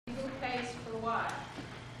what?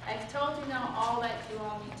 I've told you now all that you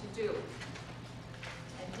all need to do.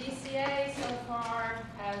 And DCA so far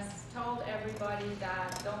has told everybody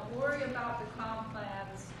that don't worry about the comp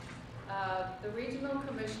plans. The Regional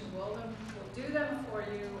Commission will do them for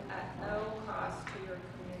you at no cost to your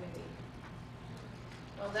community.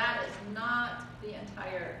 Well, that is not the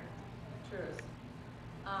entire truth.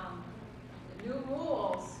 The new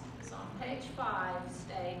rules is on page 5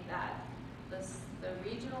 state that the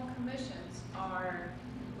regional commissions are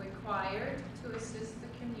required to assist the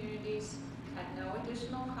communities at no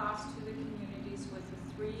additional cost to the communities with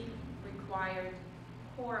the 3 required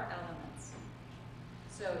core elements.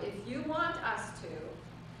 So if you want us to,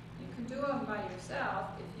 you can do them by yourself.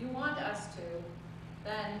 If you want us to,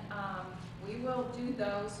 then we will do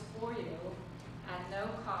those for you at no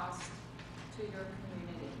cost to your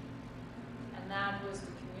community. And that was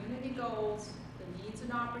the community goals, the needs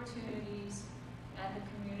and opportunities, and the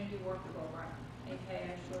community work program,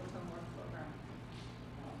 aka short-term work program.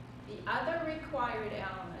 The other required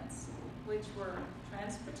elements, which were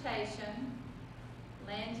transportation,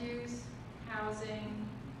 land use, housing,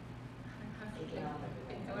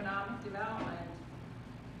 economic development,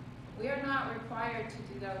 we are not required to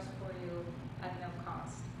do those for you at no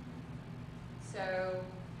cost. So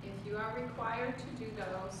if you are required to do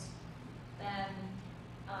those, then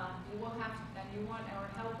you will have to, and you want our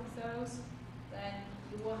help with those, then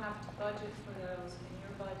you will have to budget for those in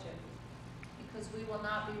your budget, because we will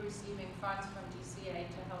not be receiving funds from DCA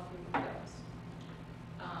to help you with those.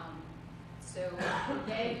 So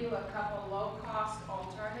we gave you a couple low-cost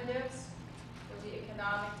alternatives for the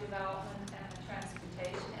economic development and the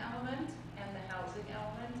transportation element and the housing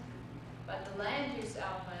element. But the land use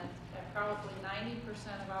element that probably 90%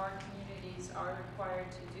 of our communities are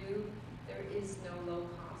required to do, there is no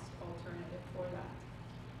low-cost alternative for that.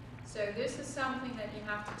 So this is something that you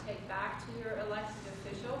have to take back to your elected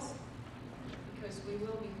officials, because we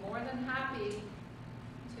will be more than happy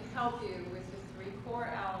to help you with the 3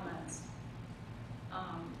 core elements,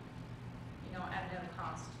 at no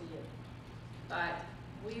cost to you. But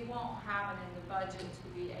we won't have it in the budget to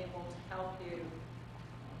be able to help you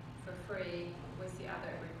for free with the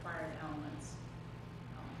other required elements.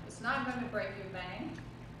 It's not going to break your bank,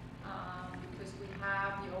 because we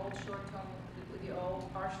have the old short-term, the old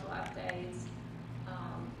partial updates,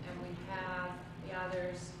 and we have the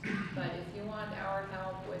others. But if you want our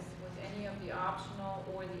help with any of the optional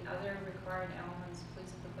or the other required elements,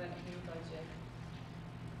 please put that in your budget.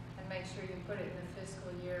 And make sure you put it in the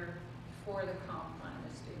fiscal year before the comp plan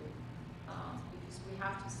is due. Because we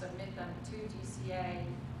have to submit them to DCA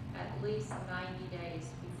at least 90 days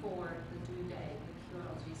before the due date, the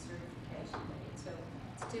QLG certification date. So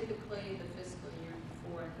it's typically the fiscal year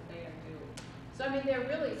before that they are due. So I mean, there are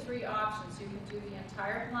really 3 options. You can do the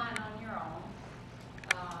entire plan on your own.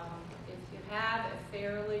 If you have a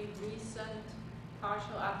fairly recent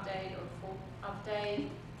partial update or full update,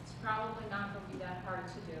 it's probably not going to be that hard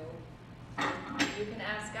to do. You can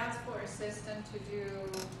ask us for assistance to do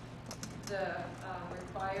the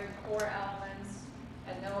required core elements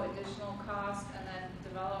at no additional cost, and then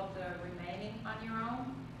develop the remaining on your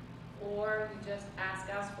own. Or you just ask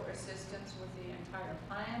us for assistance with the entire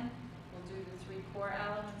plan. We'll do the 3 core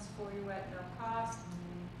elements for you at no cost,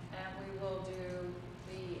 and we will do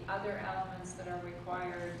the other elements that are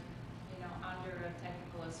required, under a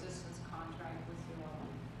technical assistance contract with